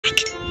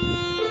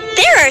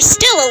there are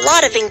still a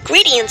lot of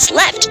ingredients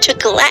left to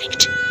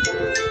collect.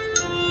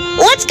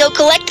 Let's go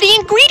collect the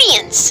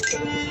ingredients.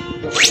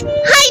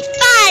 High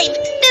five!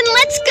 Then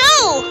let's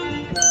go!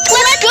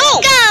 Let's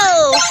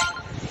go!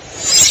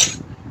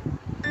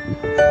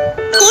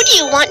 Who do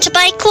you want to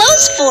buy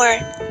clothes for?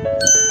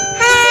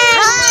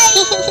 Hi!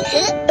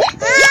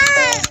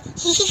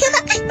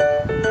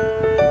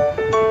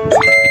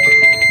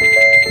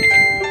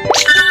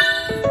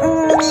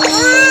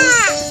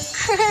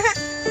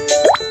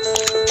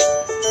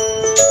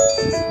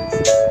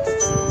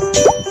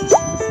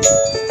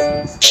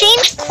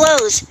 Change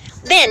clothes.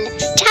 Then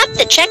tap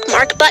the check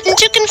mark button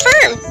to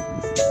confirm.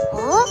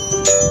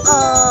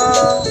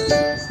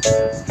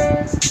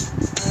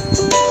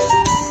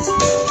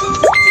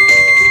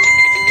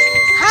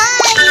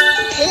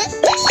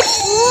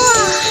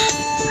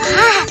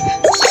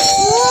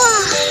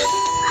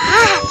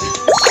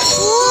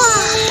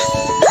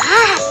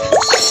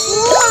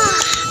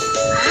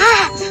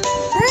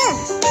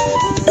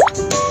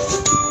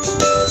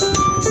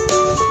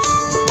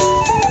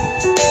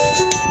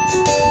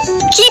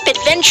 Keep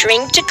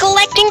adventuring to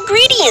collect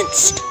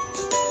ingredients.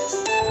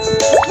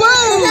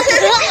 Whoa!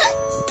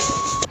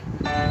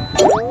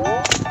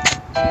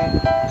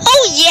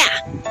 Oh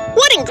yeah!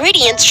 What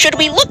ingredients should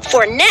we look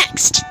for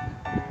next?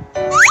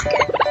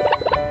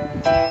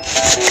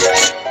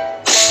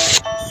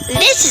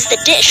 This is the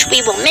dish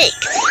we will make.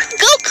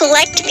 Go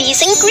collect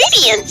these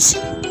ingredients.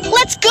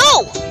 Let's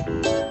go!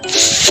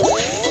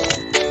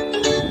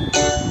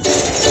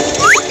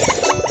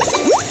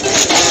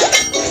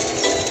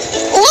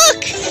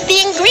 Look! The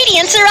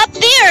ingredients are up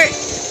there!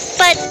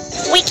 But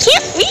we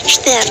can't reach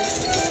them.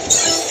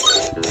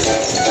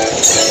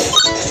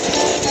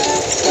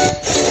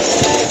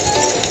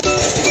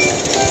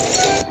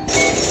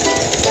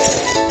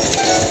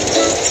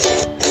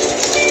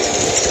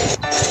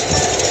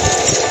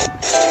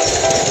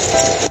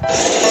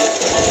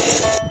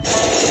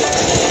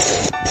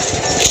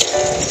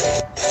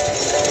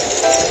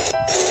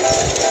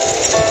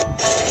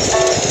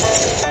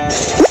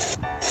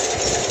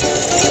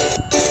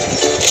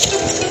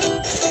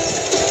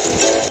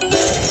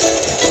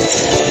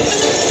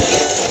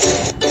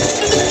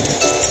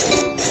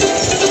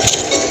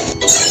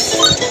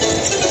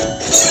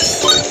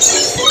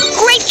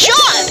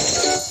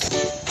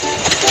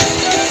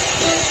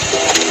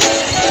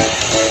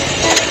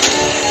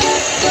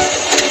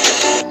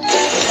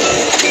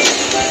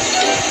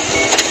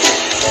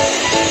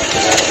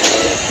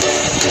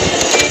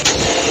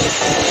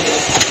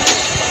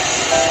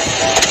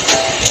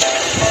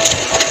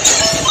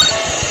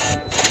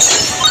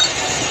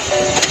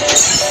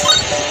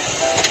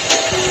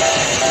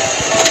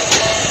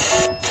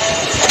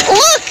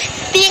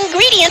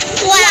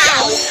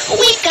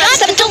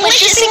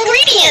 Delicious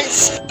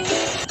ingredients!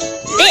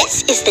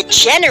 This is the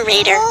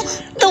generator.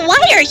 The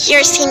wire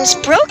here seems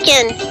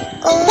broken.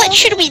 What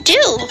should we do?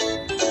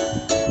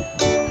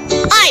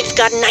 I've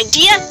got an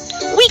idea.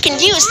 We can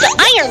use the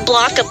iron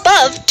block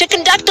above to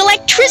conduct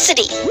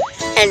electricity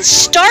and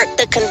start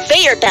the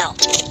conveyor belt.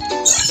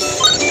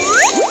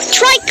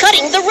 Try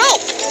cutting the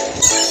rope.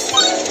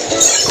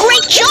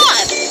 Great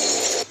job!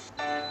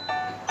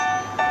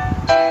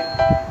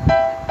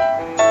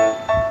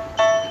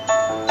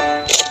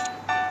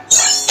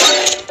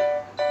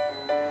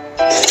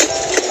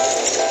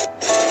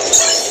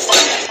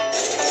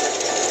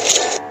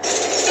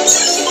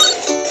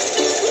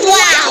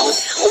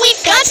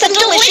 Some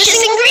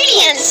delicious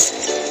ingredients!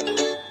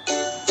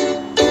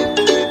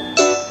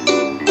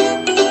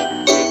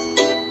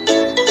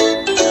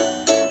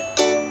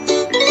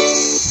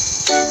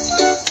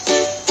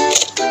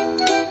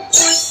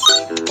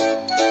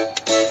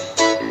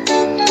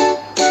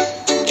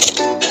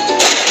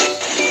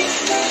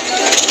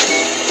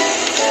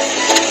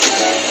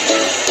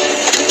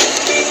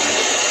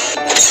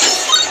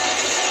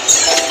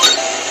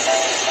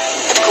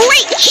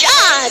 Great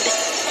job!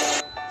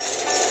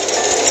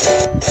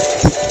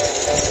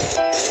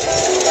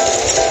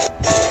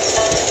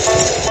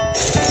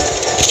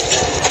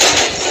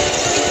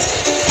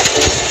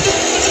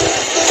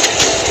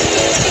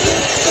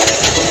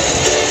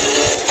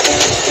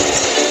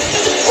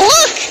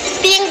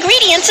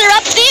 Are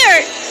up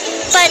there,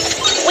 but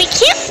we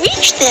can't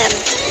reach them.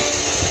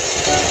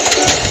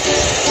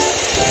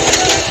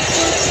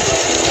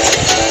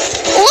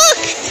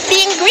 Look, the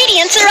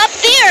ingredients are up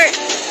there,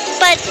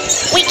 but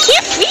we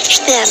can't reach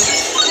them.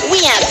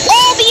 We have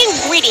all the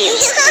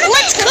ingredients.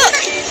 Let's cook.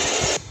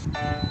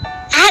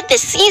 Add the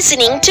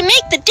seasoning to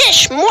make the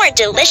dish more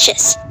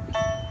delicious.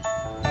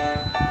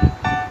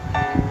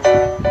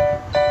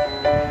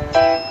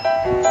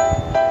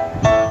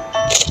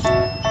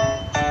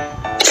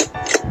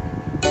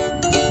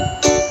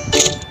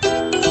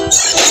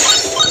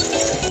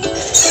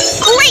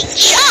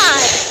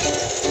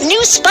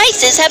 New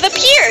spices have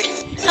appeared.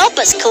 Help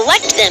us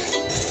collect them.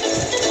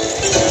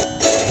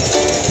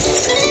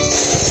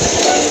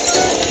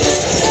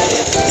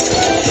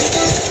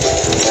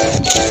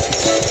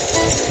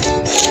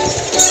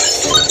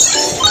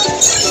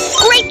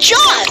 Great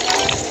job!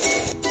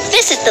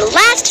 This is the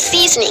last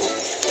seasoning.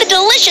 The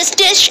delicious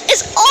dish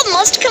is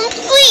almost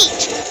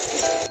complete.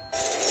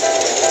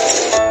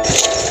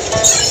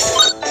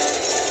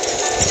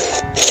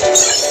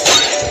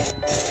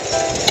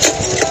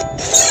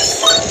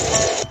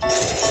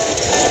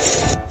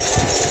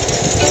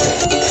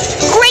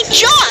 Great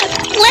job!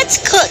 Let's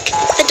cook.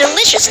 The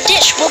delicious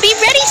dish will be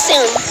ready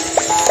soon.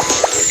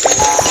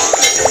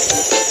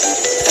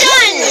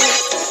 Done!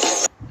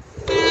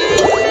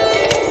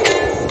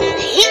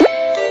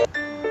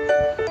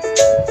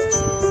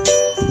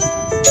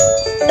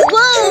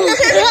 Whoa!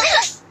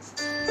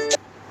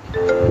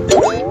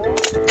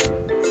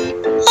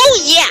 Oh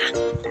yeah!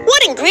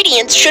 What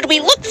ingredients should we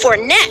look for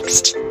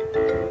next?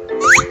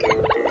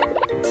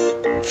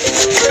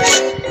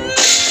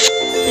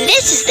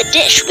 This is the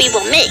dish we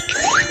will make.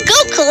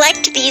 Go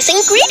collect these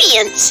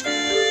ingredients.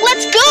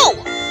 Let's go!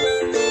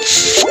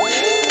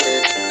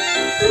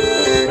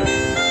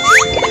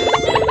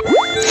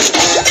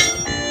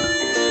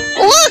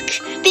 Look!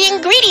 The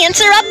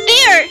ingredients are up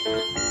there,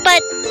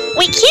 but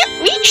we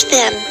can't reach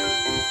them.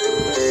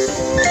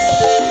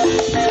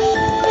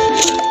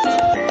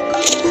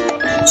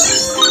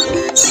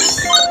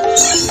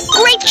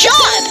 Great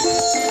job!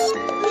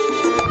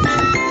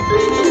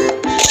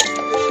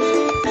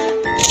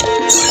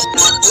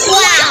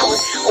 Wow!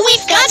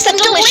 We've got some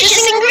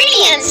delicious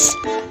ingredients!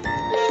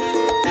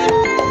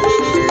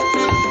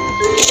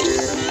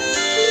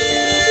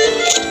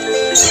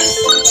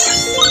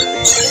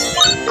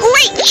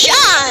 Great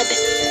job!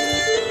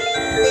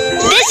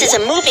 This is a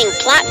moving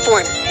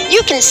platform.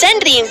 You can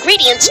send the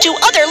ingredients to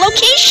other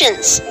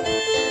locations.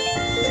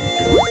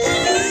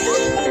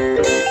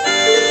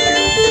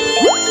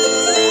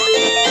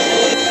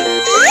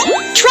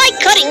 Try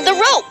cutting the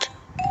rope.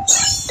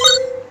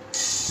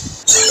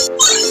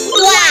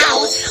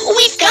 Wow!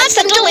 We've got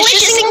some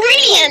delicious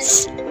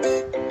ingredients!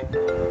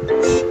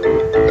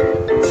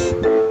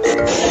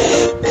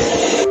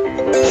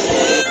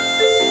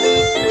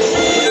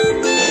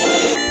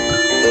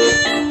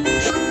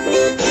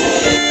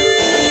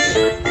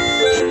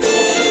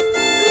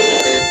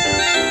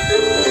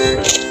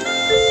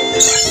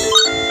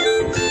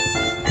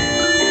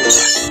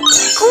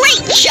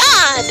 Great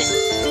job!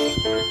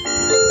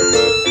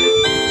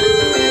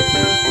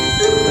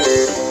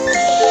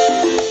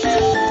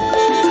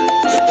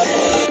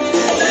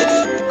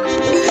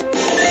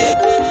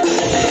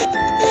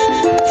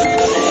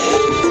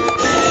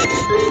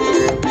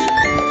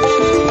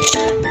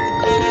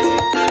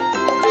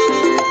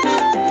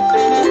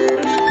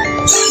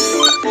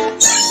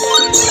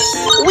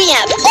 We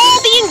have all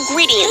the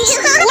ingredients.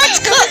 Let's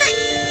cook.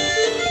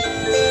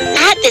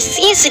 Add the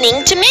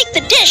seasoning to make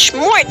the dish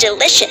more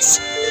delicious.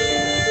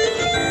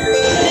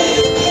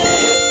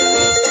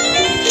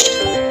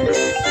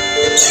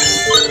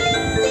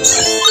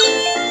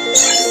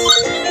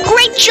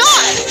 Great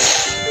job!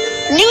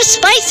 New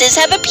spices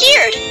have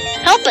appeared.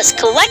 Help us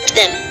collect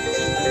them.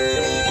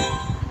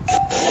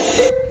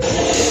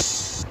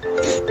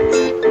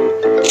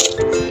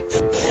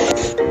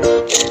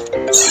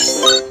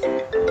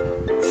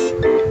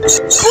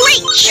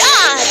 Great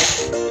job!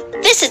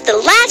 This is the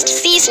last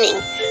seasoning.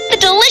 The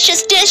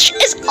delicious dish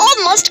is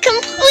almost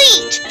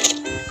complete.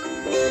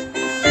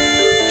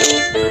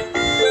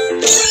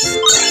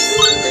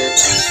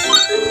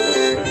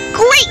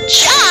 Great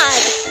job!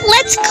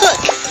 Let's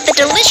cook. The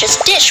delicious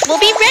dish will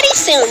be ready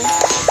soon.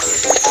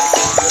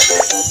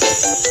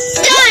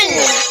 Done!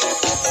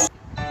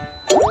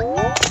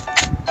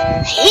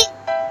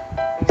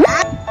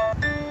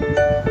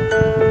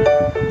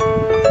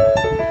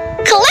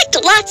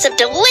 Collect lots of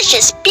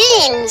delicious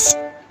beans.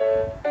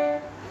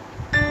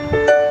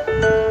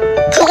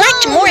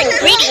 Collect more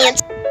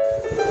ingredients.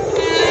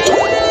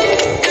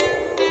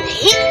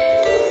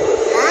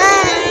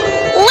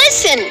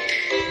 Listen!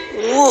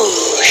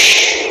 Whoosh!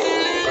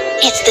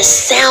 It's the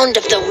sound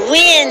of the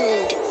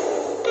wind.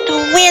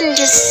 The wind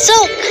is so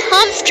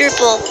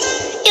comfortable.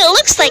 It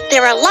looks like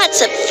there are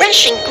lots of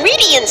fresh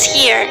ingredients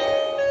here.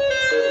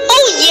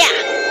 Oh yeah!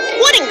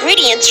 What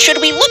ingredients should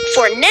we look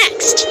for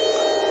next?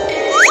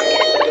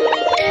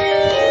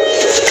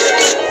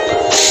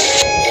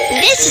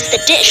 This is the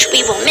dish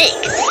we will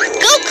make.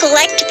 Go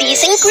collect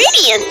these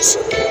ingredients.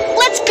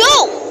 Let's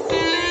go!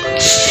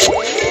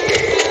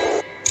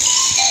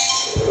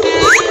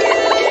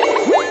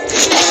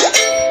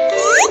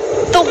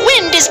 The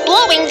wind is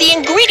blowing the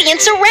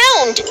ingredients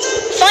around.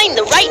 Find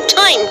the right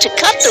time to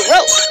cut the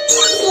rope.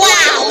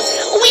 Wow!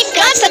 We've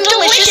got some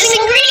delicious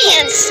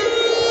ingredients!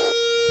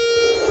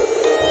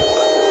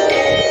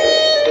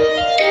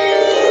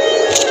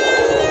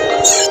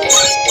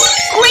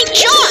 Great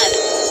job!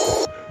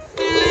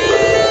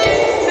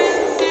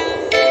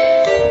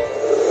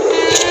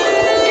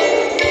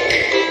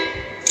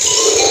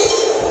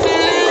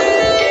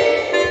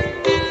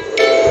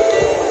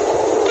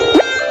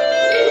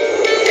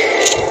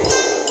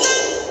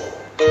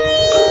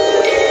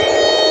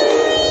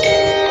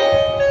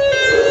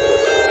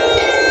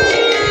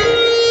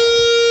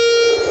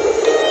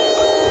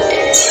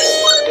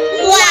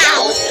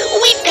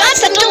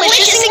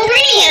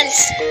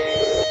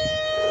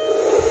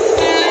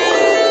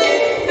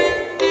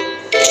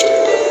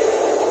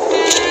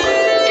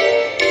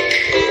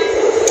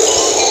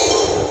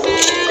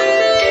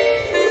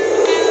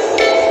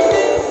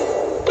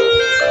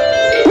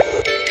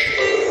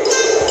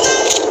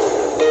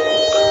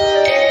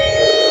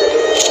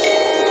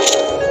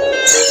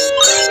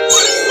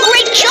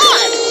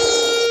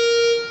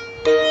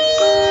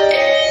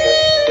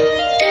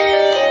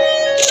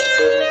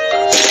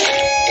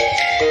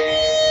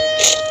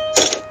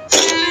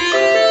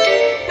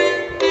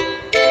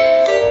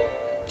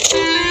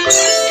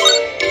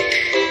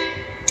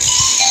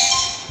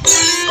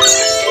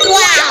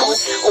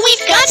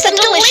 got some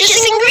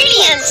delicious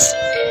ingredients.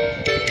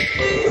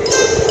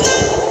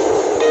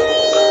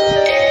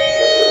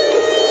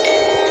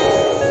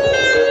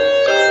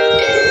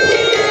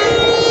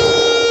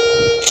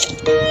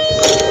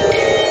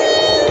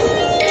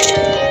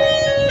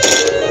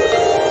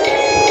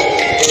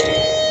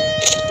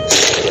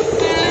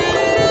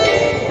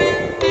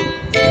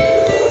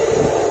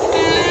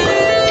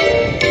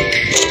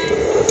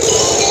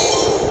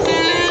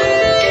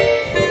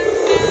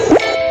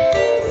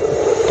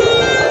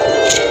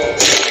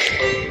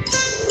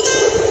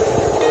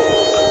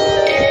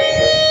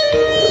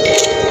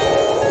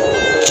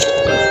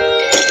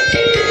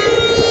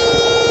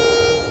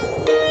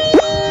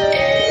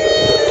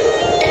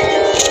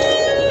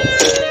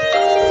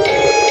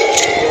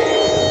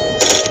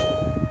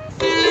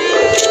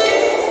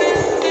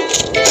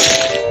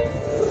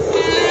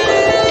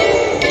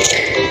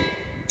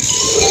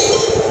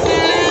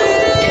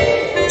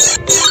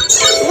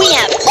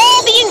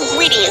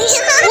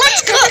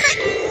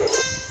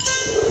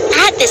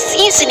 The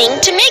seasoning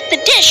to make the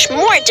dish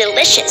more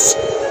delicious.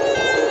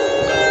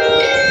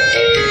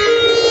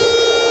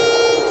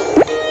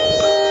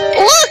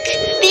 Look,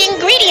 the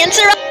ingredients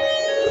are up.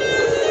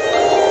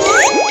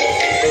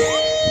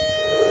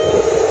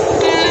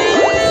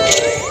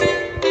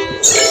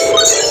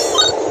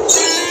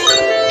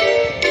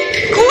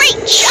 Great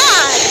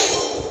job!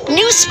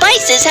 New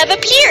spices have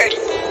appeared.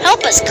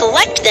 Help us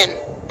collect them.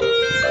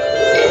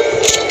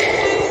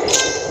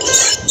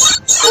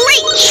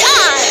 Great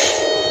job!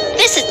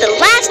 This is the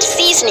last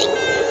seasoning.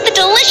 The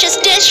delicious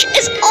dish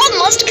is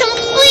almost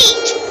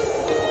complete.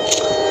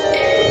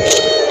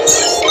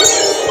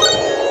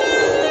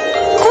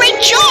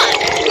 Great job!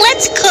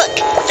 Let's cook.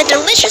 The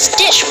delicious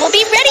dish will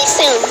be ready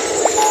soon.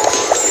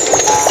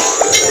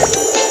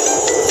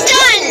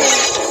 Done!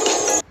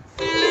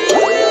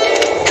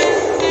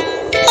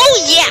 Oh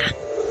yeah!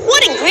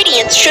 What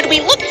ingredients should we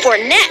look for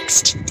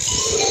next?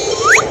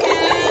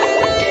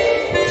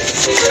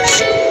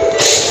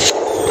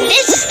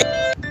 This is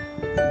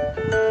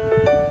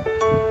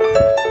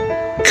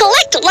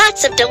the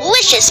lots of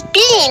delicious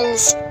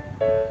beans.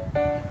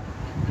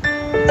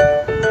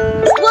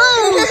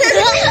 Whoa!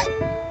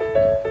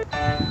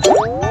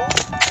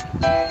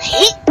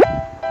 Hey.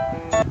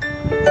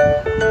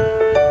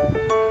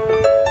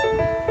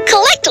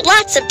 Collect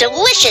lots of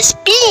delicious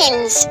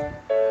beans.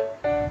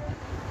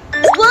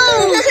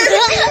 Whoa!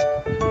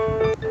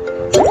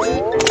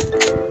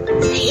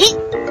 Hey.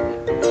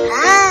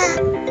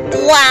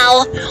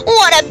 Wow,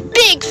 what a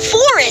big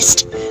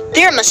forest!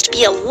 There must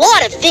be a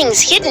lot of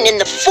things hidden in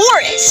the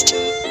forest.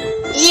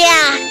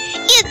 Yeah,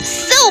 it's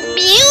so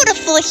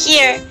beautiful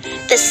here.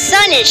 The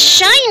sun is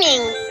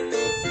shining.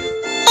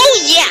 Oh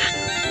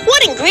yeah,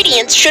 what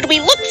ingredients should we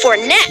look for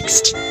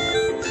next?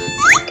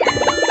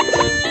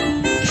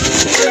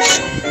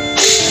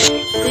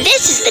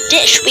 This is the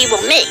dish we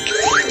will make.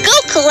 Go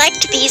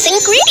collect these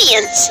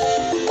ingredients.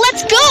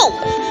 Let's go.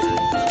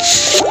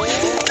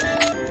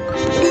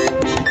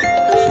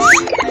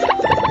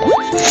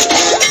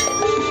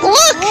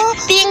 Look,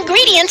 the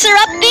ingredients are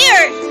up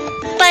there,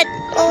 but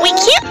we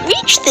can't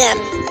reach them.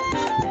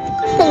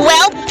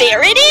 Well,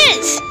 there it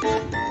is.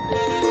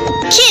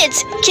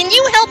 Kids, can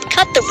you help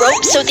cut the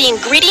rope so the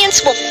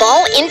ingredients will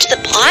fall into the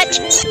pot?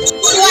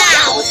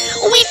 Wow,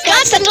 we've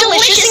got some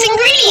delicious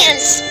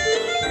ingredients.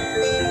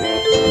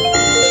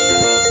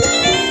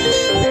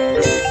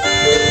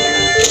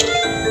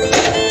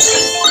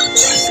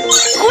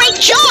 Great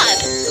job!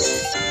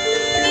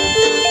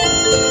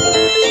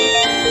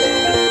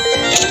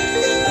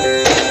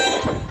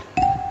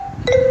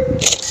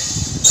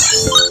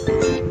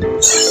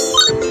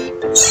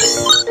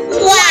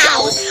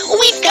 Wow!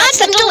 We've got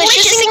some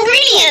delicious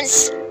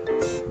ingredients!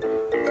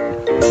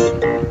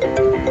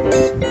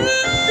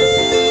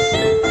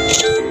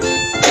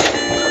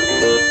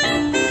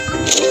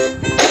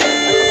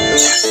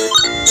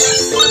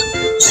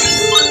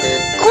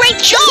 Great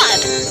job!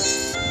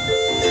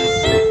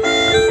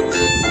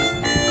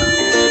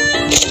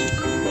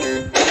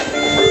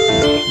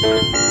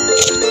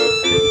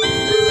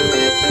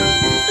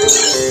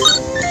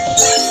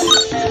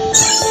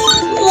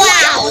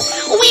 Wow!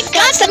 We've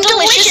got some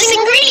delicious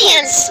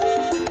ingredients!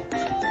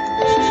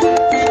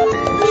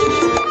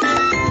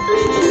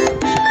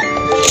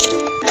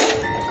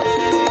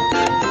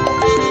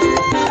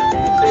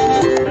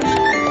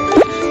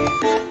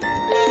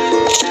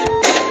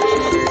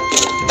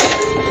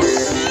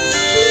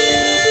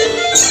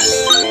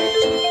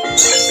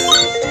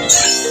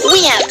 We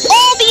have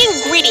all the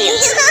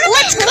ingredients.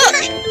 Let's cook!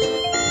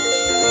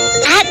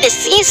 Add the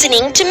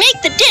seasoning to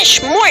make the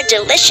dish more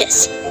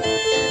delicious.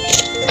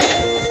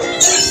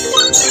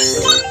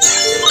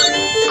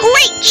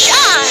 Great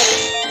job!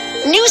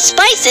 New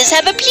spices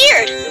have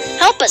appeared.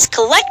 Help us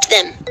collect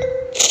them.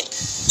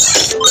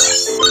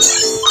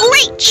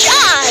 Great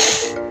job!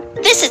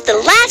 This is the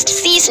last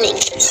seasoning.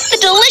 The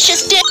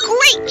delicious dish.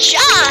 Great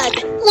job!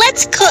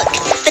 Let's cook.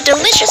 The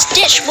delicious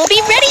dish will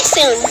be ready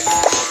soon.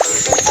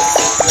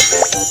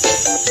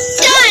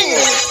 Done!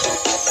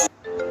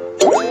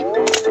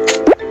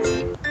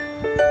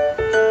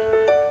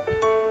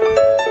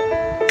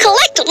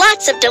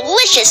 lots of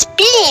delicious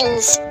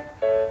beans.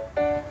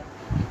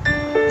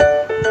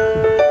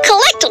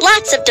 Collect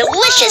lots of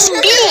delicious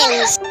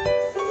beans.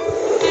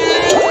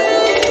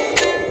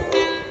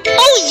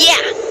 Oh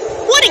yeah!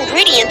 What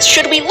ingredients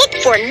should we look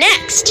for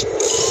next?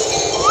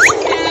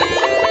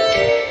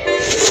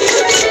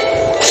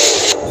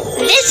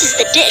 This is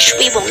the dish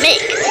we will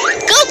make.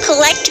 Go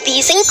collect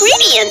these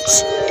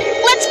ingredients.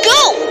 Let's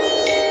go!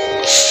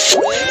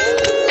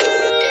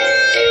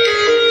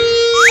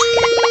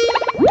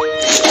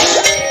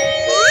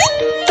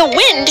 The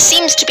wind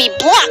seems to be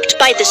blocked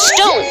by the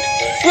stone.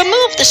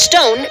 Remove the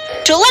stone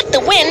to let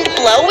the wind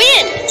blow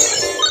in.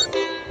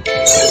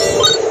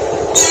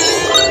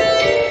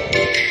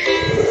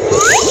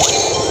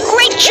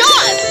 Great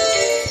job!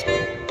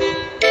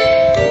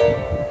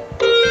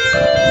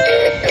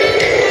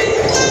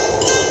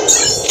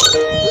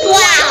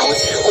 Wow!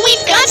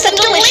 We've got some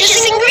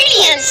delicious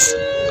ingredients!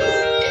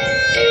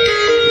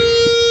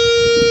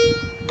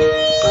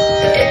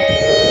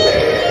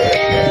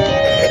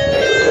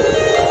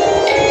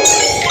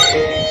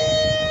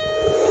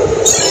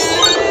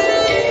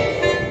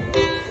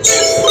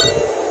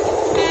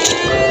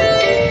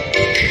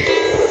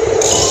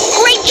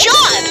 Great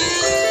job!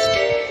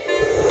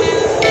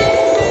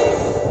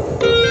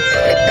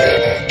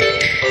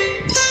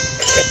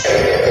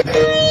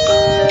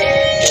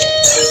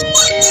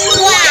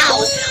 Wow!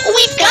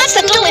 We've got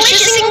some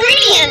delicious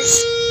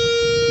ingredients!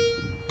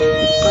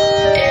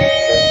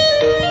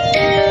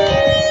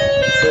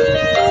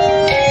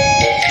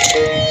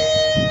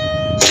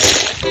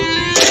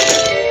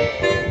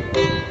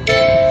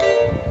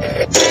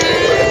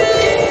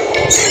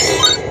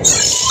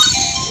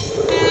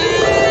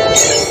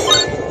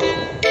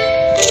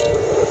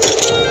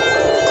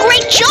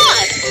 Great job!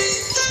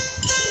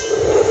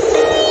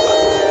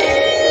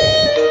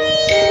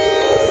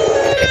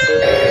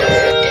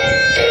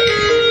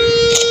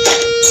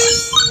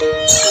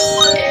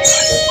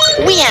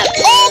 We have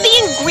all the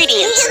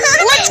ingredients.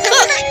 Let's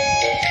cook.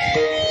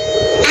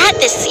 Add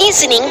the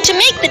seasoning to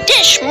make the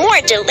dish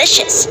more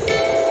delicious.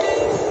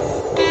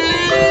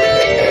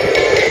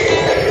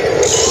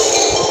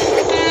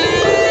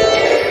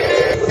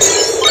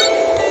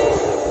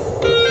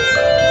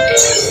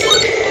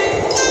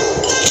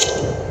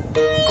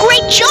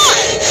 Great job!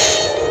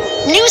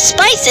 New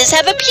spices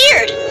have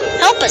appeared.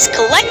 Help us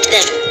collect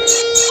them.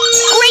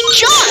 Great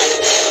job!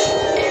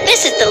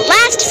 This is the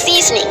last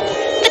seasoning.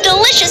 The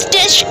delicious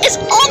dish is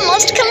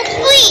almost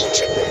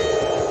complete.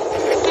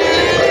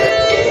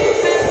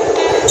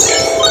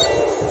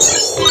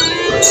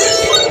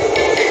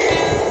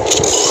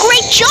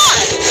 Great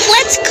job!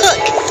 Let's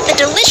cook. The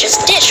delicious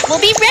dish will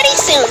be ready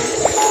soon.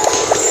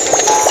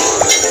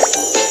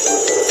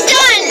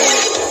 Done!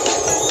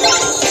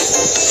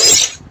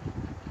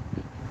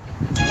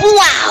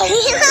 Wow!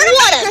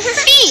 What a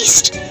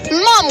feast!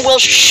 Mom will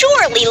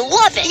surely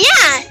love it.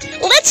 Yeah!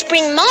 Let's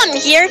bring Mom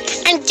here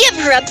and give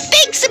her a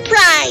big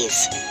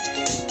surprise.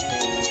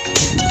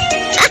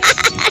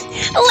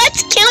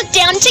 Let's count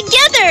down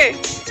together.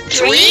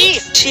 3,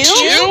 2,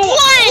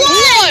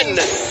 1.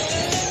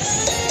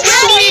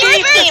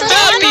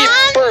 Happy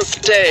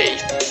birthday!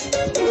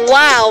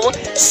 Wow,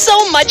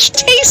 so much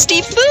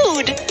tasty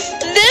food!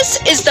 This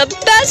is the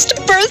best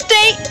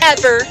birthday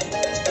ever!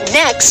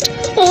 Next,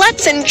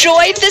 let's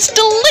enjoy this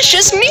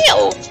delicious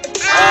meal!